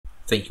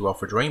Thank you all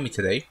for joining me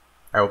today.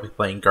 I will be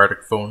playing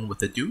Gartic phone with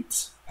the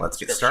dudes. Let's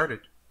get started.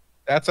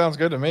 That sounds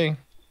good to me.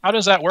 How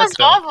does that work, That's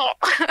though? awful.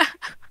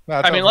 No,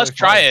 it I mean, sounds let's really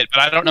try fun. it,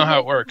 but I don't know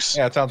how it works.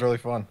 Yeah, it sounds really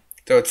fun.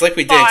 So it's like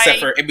we did, except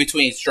for in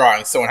between each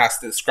drawing, someone has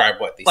to describe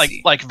what they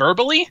see. Like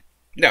verbally?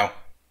 No.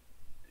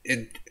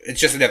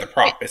 It's just another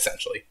prompt,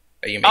 essentially,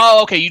 that you make.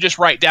 Oh, okay, you just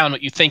write down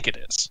what you think it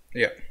is.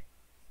 Yeah.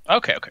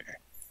 Okay.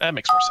 That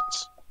makes more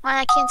sense. Why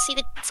I can't see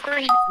the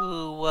screen.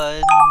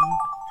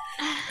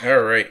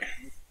 Alright.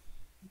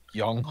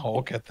 Young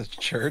Hulk at the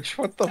church?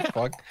 What the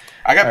fuck?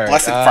 I got All right,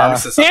 Blessed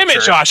Pharmacist at Damn the it,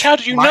 church. Josh, how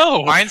did you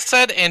know? Mine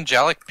said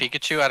angelic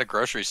Pikachu at a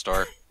grocery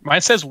store. Mine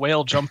says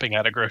whale jumping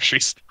at a grocery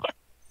store.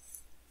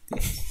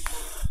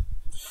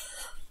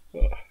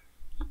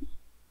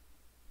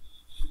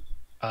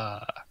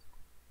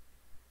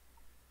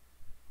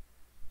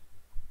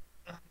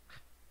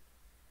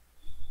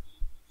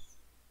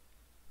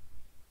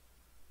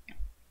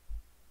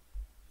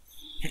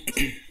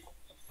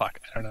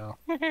 Fuck, I don't know.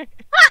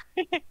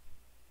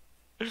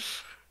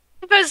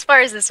 But as far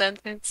as the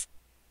sentence.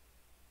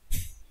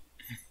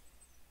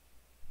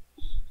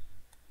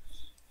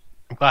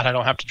 I'm glad I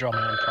don't have to draw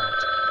my own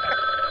prompt.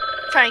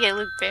 Trying to get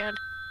Luke banned.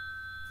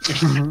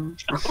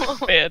 Oh,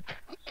 man.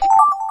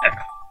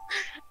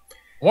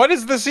 What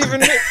does this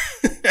even mean?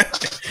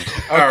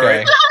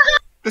 Alright.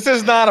 This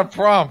is not a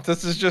prompt.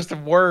 This is just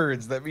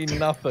words that mean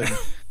nothing.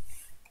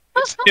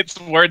 It's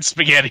word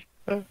spaghetti.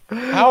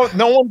 How?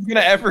 No one's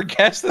gonna ever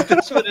guess that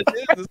that's what it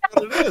is. That's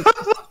what it is.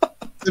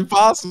 It's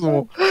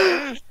impossible.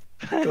 I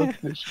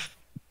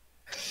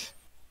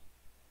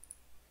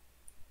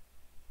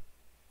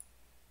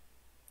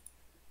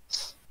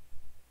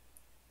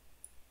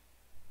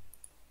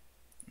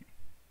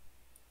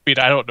mean,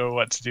 I don't know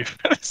what to do for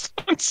this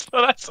one, so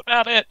that's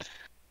about it.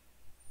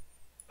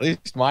 At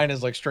least mine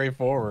is like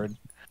straightforward.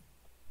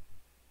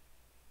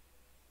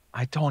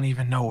 I don't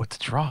even know what to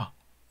draw.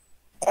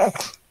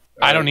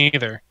 I don't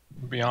either,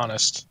 to be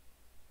honest.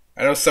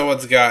 I know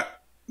someone's got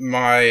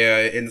my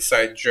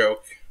inside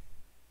joke.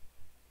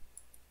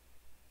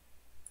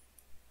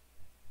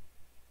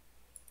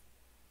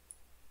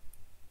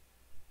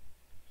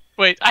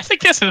 Wait, I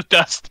think this is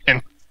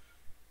Dustin.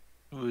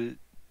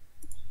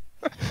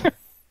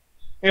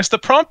 Is the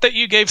prompt that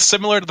you gave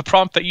similar to the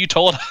prompt that you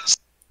told us?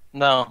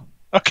 No.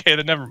 Okay,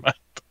 then never mind.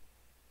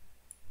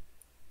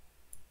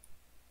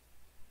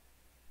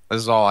 This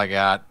is all I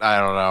got. I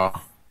don't know.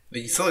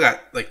 But you still got,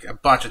 like, a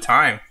bunch of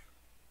time.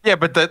 Yeah,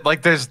 but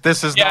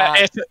this is Yeah,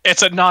 not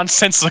it's a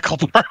nonsensical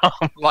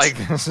prompt. like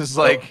this is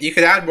like You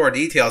could add more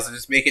details and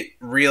just make it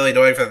really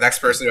annoying for the next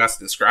person who has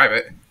to describe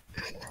it.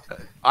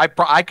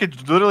 I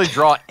could literally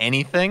draw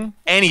anything,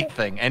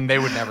 and they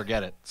would never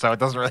get it. So it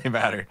doesn't really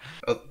matter.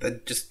 Oh, then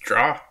just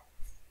draw.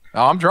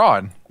 Oh, I'm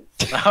drawing.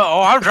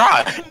 Oh, I'm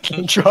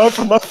drawing. Draw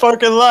for my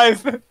fucking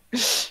life.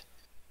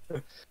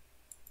 Gonna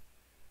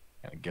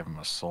give him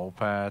a soul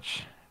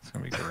patch. It's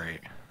gonna be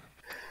great.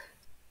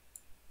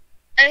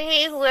 I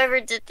hate whoever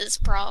did this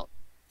prompt.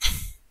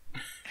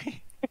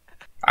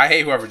 I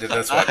hate whoever did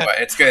this one, but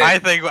it's good. I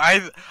think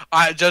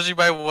I judging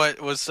by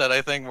what was said,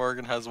 I think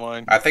Morgan has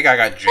one. I think I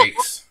got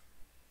Jake's.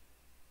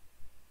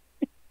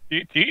 Do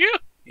you?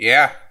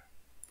 Yeah.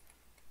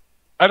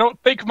 I don't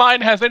think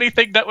mine has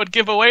anything that would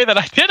give away that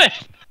I did it.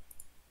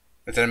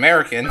 It's an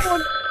American.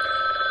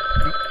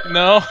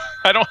 No,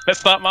 I don't.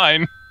 That's not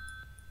mine.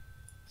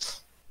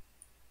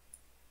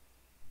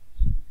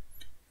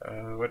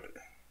 What?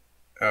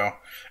 Oh.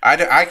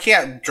 I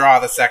can't draw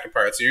the second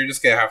part, so you're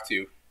just gonna have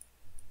to.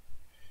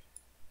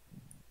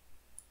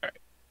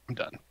 I'm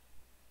done.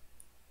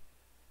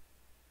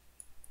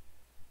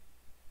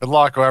 Good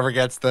luck, whoever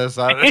gets this.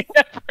 Yeah,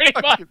 pretty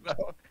much.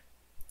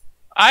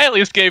 I at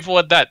least gave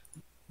one that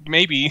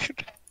maybe you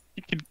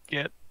could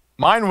get.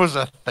 Mine was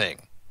a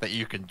thing that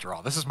you can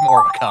draw. This is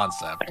more of a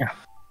concept.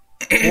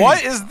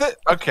 What is the?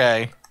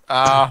 Okay.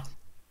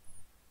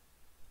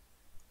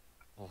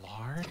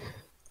 Lord,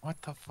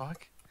 what the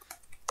fuck?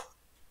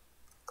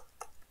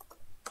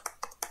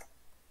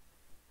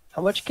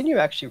 How much can you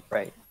actually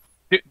write?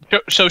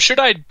 So should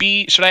I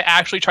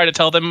actually try to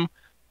tell them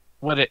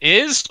what it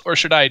is, or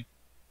should I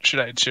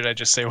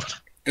just say what?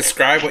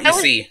 Describe what you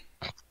see.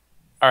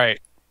 All right,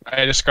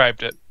 I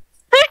described it.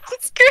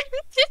 It's great.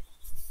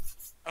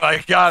 Oh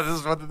my god, this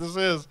is what this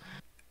is.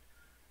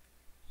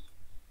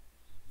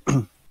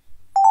 Hang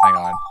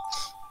on.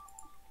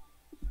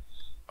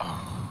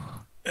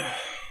 Oh.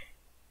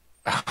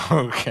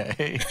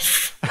 Okay.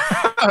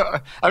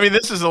 I mean,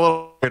 this is a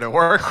little weird to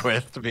work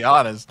with, to be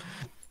honest.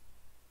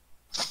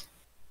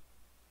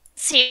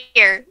 It's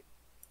here.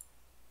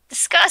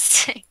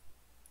 Disgusting.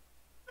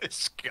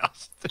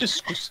 Disgusting.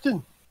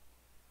 Disgusting.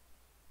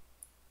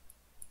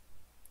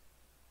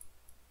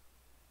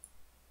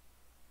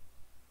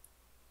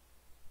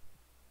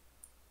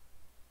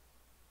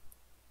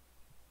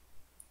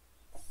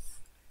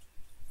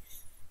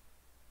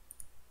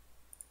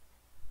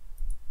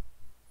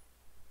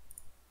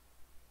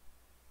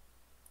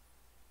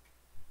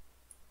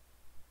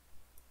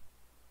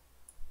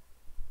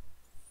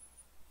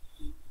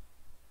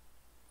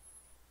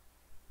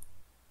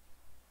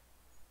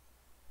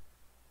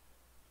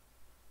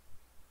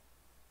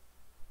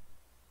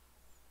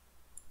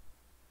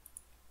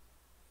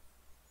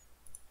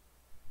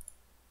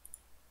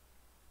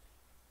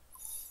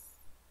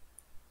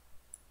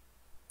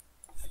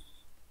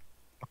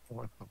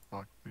 What the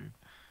fuck, dude?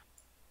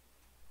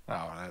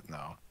 Oh,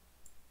 no.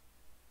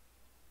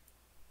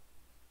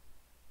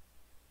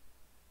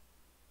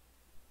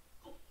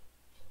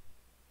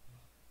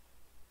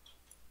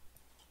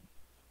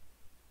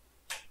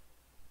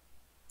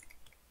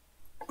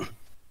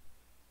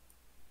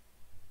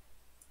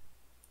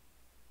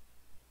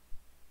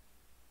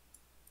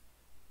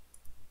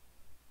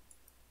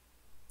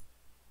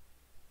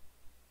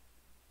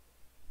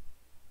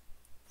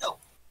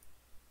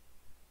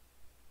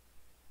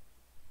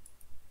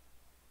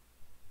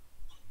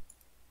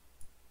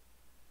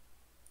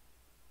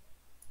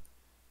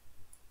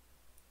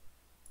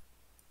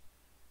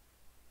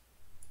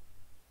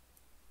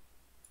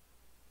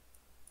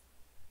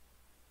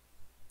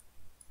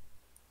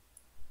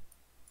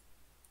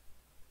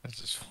 This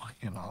is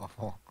fucking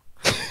awful.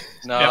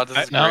 No, Yep, this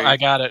is no, great. I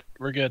got it.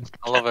 We're good.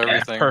 I love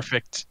everything.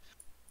 Perfect.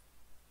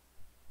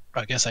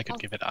 I guess I could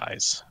give it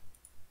eyes.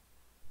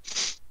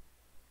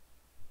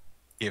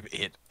 Give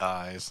it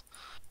eyes.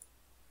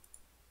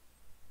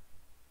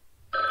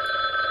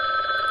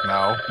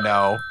 No,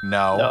 no,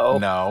 no, No.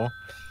 no.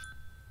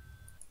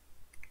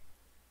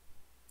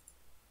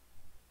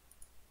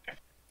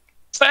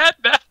 Sad.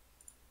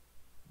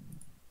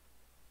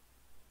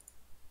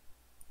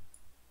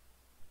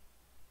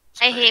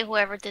 I hate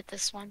whoever did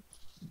this one.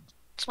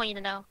 Just want you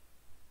to know.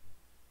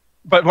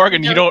 But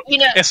Morgan, you don't. You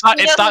know. It's not.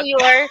 You It's know not. who you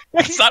are.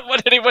 It's not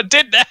what anyone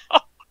did now.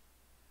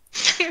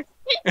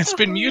 It's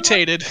been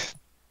mutated.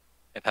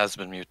 It has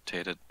been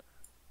mutated.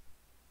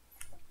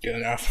 Good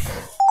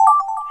enough.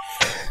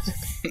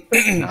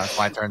 Now it's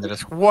my turn to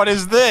just. What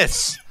is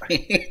this? Do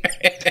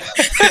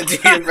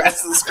your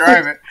best to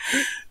describe it.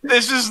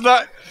 This is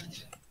not.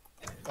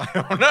 I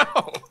don't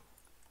know.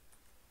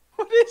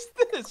 What is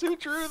this? Who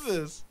drew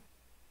this?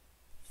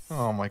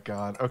 Oh my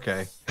god.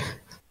 Okay.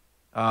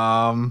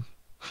 What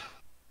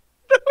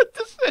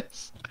this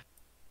is?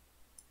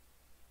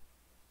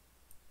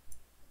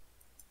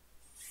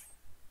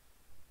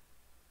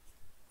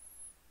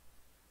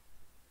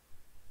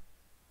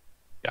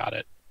 Got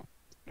it.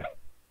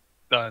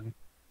 Done.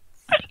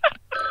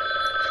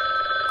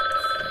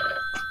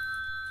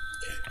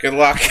 Good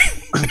luck.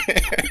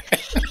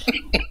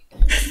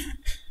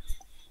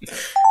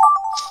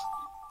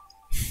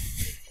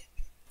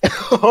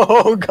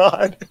 Oh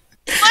god.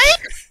 What?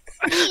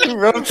 Who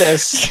wrote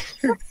this?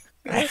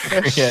 What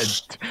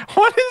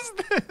is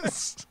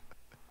this?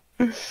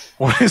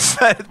 What is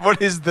that?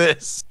 What is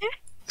this?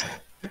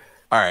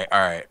 Alright.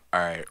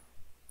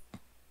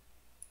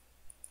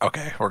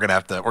 Okay, we're gonna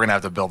have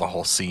to build a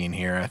whole scene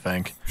here, I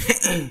think.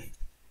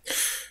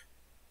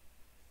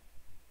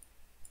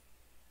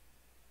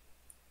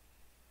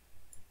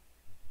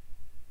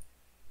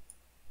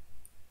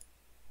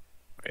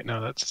 Wait,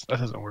 no, that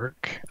doesn't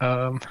work.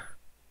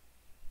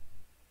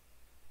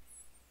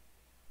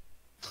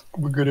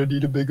 We're gonna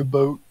need a bigger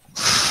boat.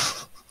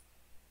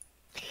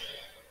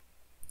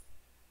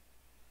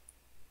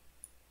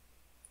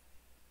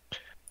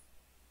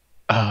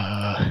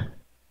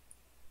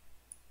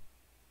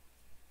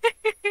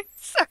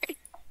 Sorry.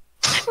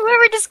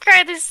 Whoever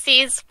described this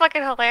scene is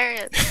fucking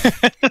hilarious.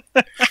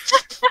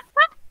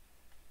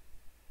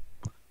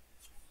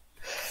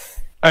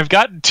 I've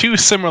got two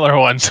similar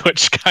ones,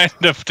 which kind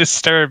of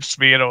disturbs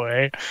me in a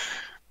way.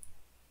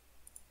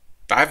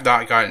 I've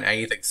not gotten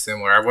anything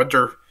similar. I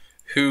wonder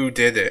who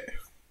did it.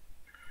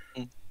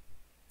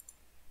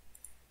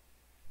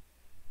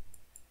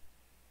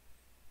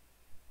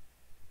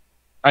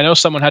 I know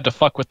someone had to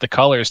fuck with the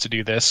colors to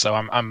do this, so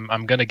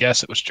I'm gonna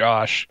guess it was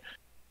Josh.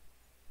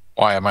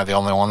 Why am I the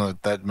only one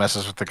that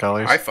messes with the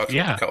colors? I fucked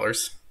Yeah. with the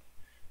colors.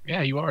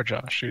 Yeah, you are,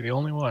 Josh. You're the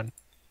only one.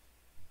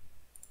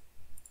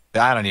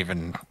 I don't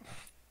even.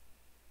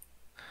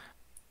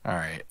 All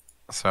right,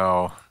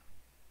 so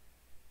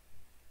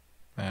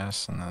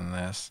this and then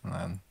this and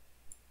then.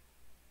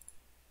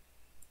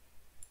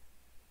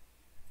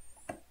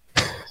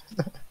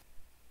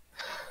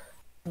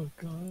 Oh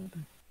god.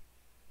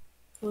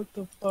 What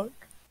the fuck?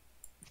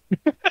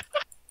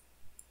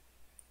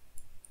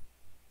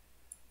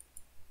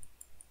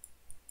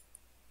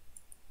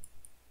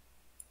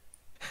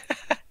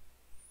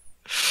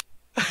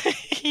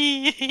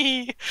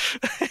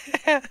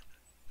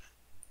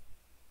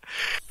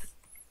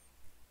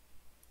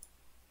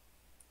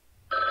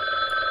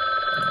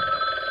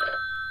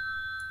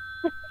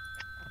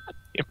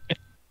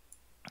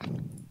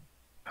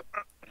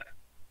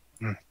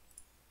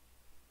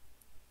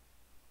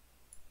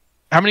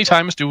 How many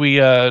times do we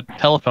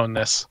telephone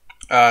this?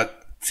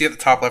 See at the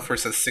top left where it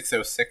says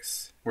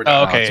 606? We're Oh,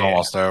 done. okay. It's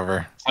almost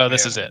over. Oh,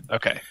 this Yeah. is it.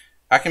 Okay.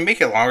 I can make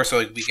it longer so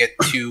we get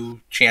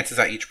 2 chances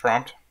at each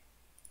prompt.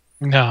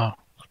 No.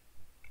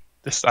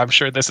 I'm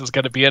sure this is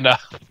going to be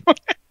enough.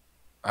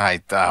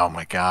 Oh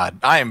my god,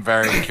 I am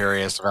very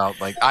curious about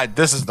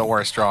this is the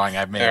worst drawing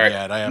I've made Alright,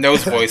 yet. I have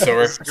Nose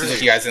voiceover,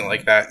 since you guys didn't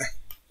like that.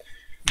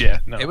 Yeah,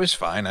 no. It was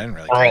fine. I didn't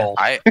really care. Oh.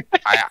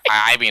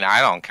 I mean, I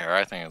don't care.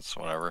 I think it's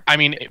whatever. I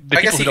mean, the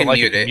I guess people who you don't can like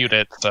mute it it. can mute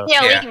it, so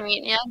Yeah, Yeah. we can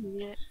read. Yeah, we can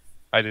read it.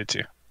 I do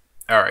too.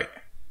 Alright.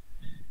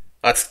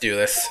 Let's do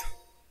this.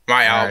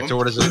 My All album. right, so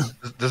what is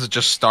it? Does it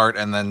just start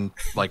and then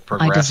like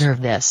progress? I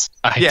deserve this.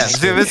 Yeah,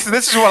 see, this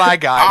is what I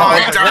got.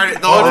 Oh, darn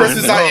it. The only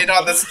person's not in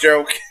on this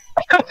joke.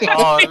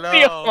 Oh The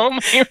no.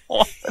 only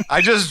one.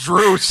 I just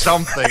drew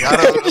something. I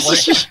don't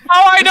like.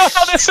 Oh, I know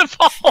how this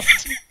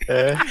evolved.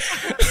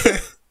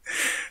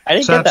 I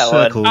didn't Sad get that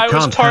circle I was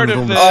can't part of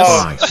handle this.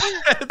 the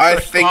spice. I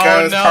think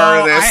I was part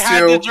of this, I had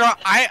too. to draw.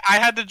 I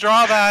had to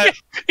draw that.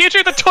 You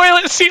drew the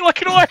toilet seat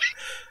looking away.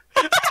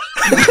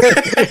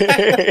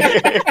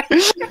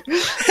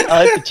 I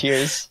like the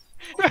tears.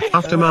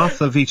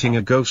 Aftermath of eating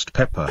a ghost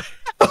pepper.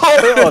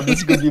 Oh, this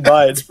is gonna be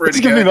mine. It's pretty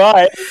gonna good. be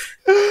mine.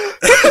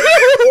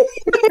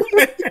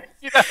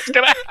 That's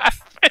gonna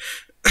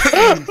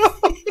happen.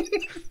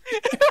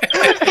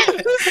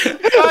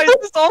 Guys,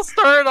 this all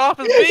started off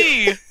as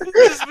me.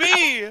 This is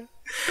me.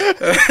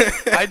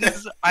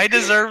 I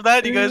deserve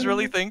that. You guys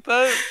really think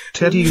that?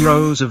 Teddy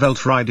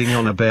Roosevelt riding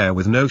on a bear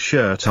with no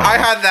shirt on. I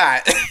had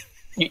that.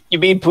 You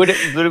mean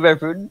Blueberry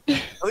Pudding?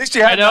 At least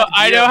you had.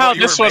 I know how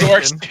this one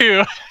works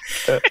too.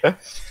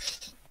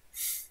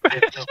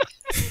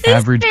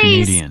 Average Face.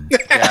 Canadian. Yeah,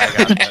 I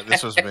got that.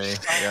 This was me.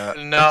 Yeah.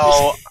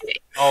 No.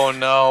 Oh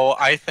no.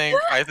 I think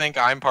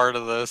I'm part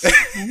of this.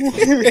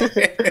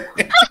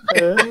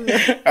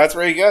 That's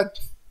pretty good.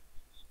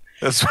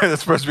 That's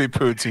supposed to be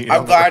poutine.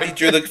 I'm glad he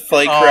drew the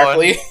flag Oh,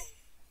 correctly.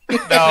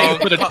 No.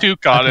 Put a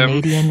toque on him.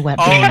 Canadian wet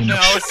Oh brain. no,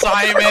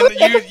 Simon,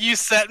 you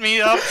set me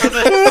up for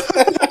this.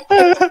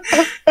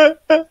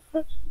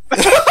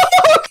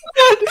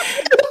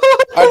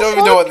 I don't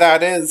even know what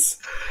that is.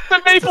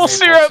 The maple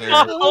syrup syrup.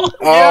 bottle.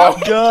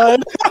 Oh,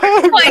 God.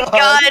 Oh my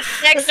god,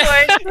 next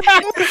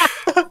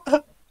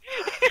one.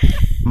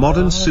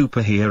 Modern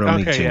superhero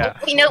Okay, meeting. yeah.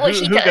 We know what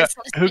he does.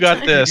 Who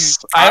got this?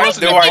 I have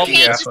wasn't no involved in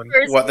idea this one.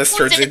 what this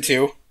turns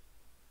into.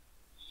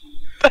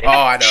 Oh,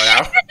 I know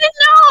now.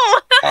 No!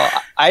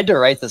 Oh, I had to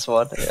write this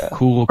one. Yeah.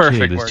 Cool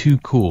Perfect kid is work. too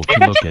cool to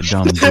look at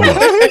dumb girls.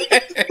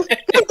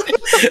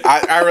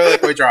 I really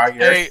like my drawing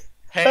here.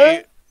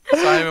 Hey,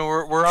 Simon,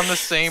 we're on the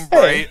same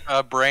brain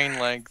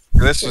length.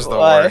 This is the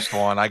Why? worst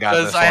one. I got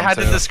this Because I one had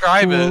too. to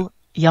describe it. Cool,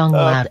 young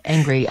lad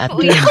angry at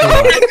being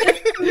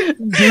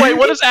Wait,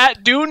 what does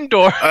at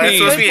Dundor It's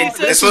supposed to be.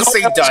 It's supposed to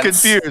say I was dunce.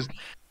 confused.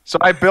 So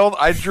I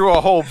drew a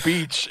whole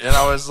beach, and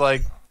I was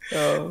like,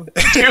 Oh.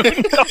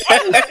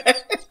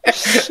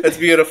 It's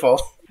beautiful.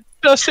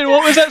 Dustin,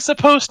 what was that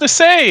supposed to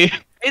say?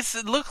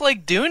 It looked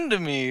like Dune to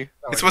me.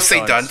 It's supposed to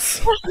say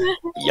dunce.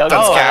 Young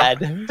Dunce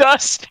lad.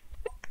 Dust.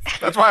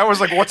 that's why I was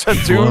like, what's a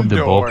Love doom the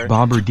bulk door?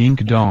 bobber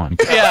dink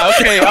donk. Yeah,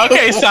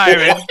 okay,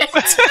 Simon.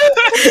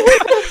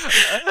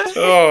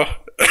 Oh.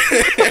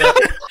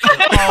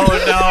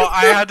 Oh no,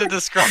 I had to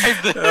describe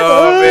this.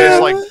 Oh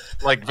It's man.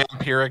 like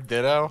vampiric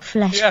ditto.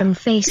 Flesh Yeah. from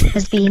face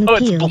has been Oh,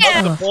 it's peeled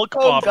blood, the off. bulk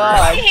Oh bobber.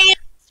 I God. hate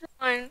this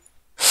one.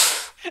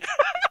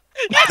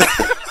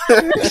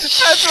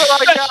 That's what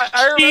I got.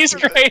 I Cheese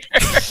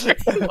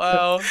grater.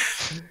 Wow.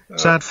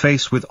 Sad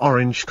face with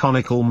orange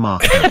conical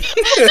marker.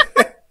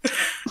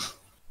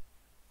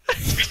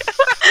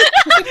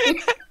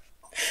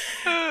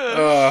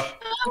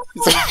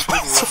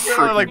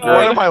 Like,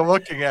 what am I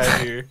looking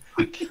at here?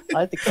 I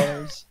like the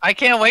colors. I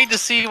can't wait to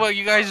see what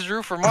you guys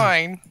drew for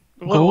mine.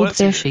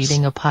 Goldfish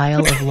eating a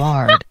pile of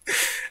lard.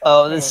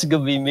 Oh, this is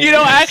gonna be me. You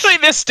know, actually,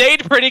 this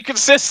stayed pretty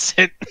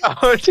consistent.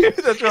 Oh, dude,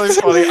 that's really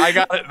funny. I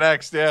got it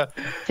next. Yeah.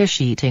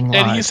 Fish eating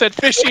And lard. he said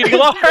fish eating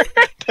lard.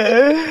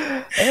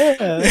 Yeah.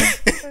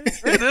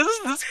 This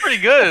is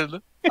pretty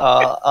good.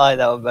 I like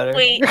that one better.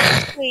 Wait.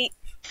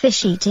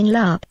 Fish eating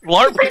lard.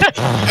 Lard.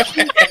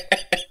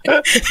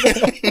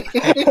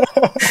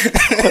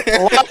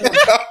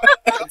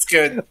 That's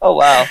good. Oh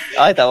wow,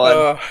 I like that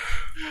one.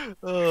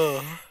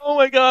 Oh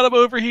my god, I'm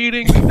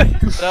overheating.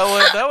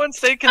 That one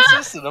stayed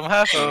consistent. I'm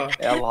happy.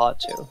 Yeah, I'm hot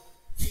too.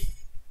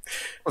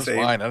 What's Same.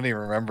 mine? I don't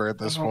even remember at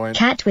this point.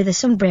 Cat with a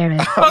sombrero.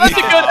 Oh,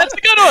 that's a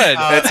good one.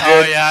 That's Oh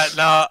good. yeah,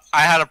 no,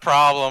 I had a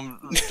problem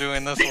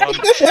doing this one.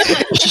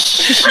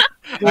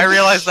 I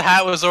realized the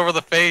hat was over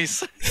the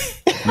face.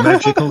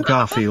 Magical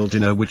Garfield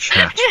in a witch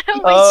hat.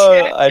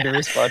 Oh, I had to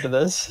respond to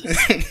this.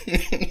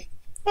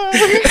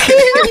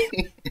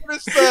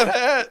 What's that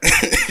hat?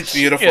 It's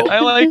beautiful. I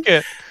like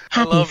it.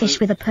 Happy love fish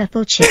it. with a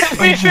purple chip on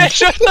Happy head.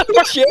 fish.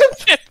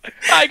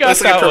 I got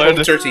Looks like a that purple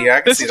one. tortilla.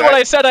 I can This see is what I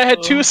that. said. I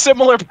had two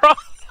similar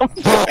problems.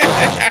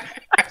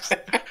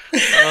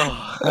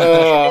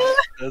 Oh,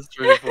 That's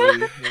pretty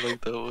funny. I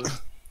like that one.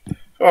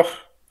 oh.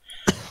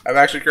 I'm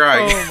actually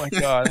crying. Oh my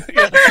god.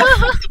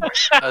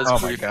 That was Oh my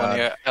pretty God.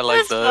 funny. I like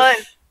That's that.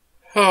 fun.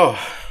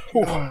 Oh.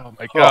 Oh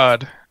my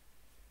god.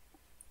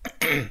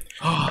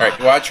 Alright,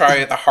 you want to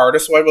try the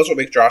hardest one, which will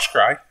make Josh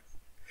cry?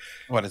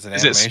 What is it?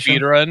 Is it Animation?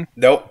 speed run?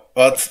 Nope.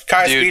 Well, it's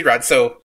kind of Dude. speedrun, so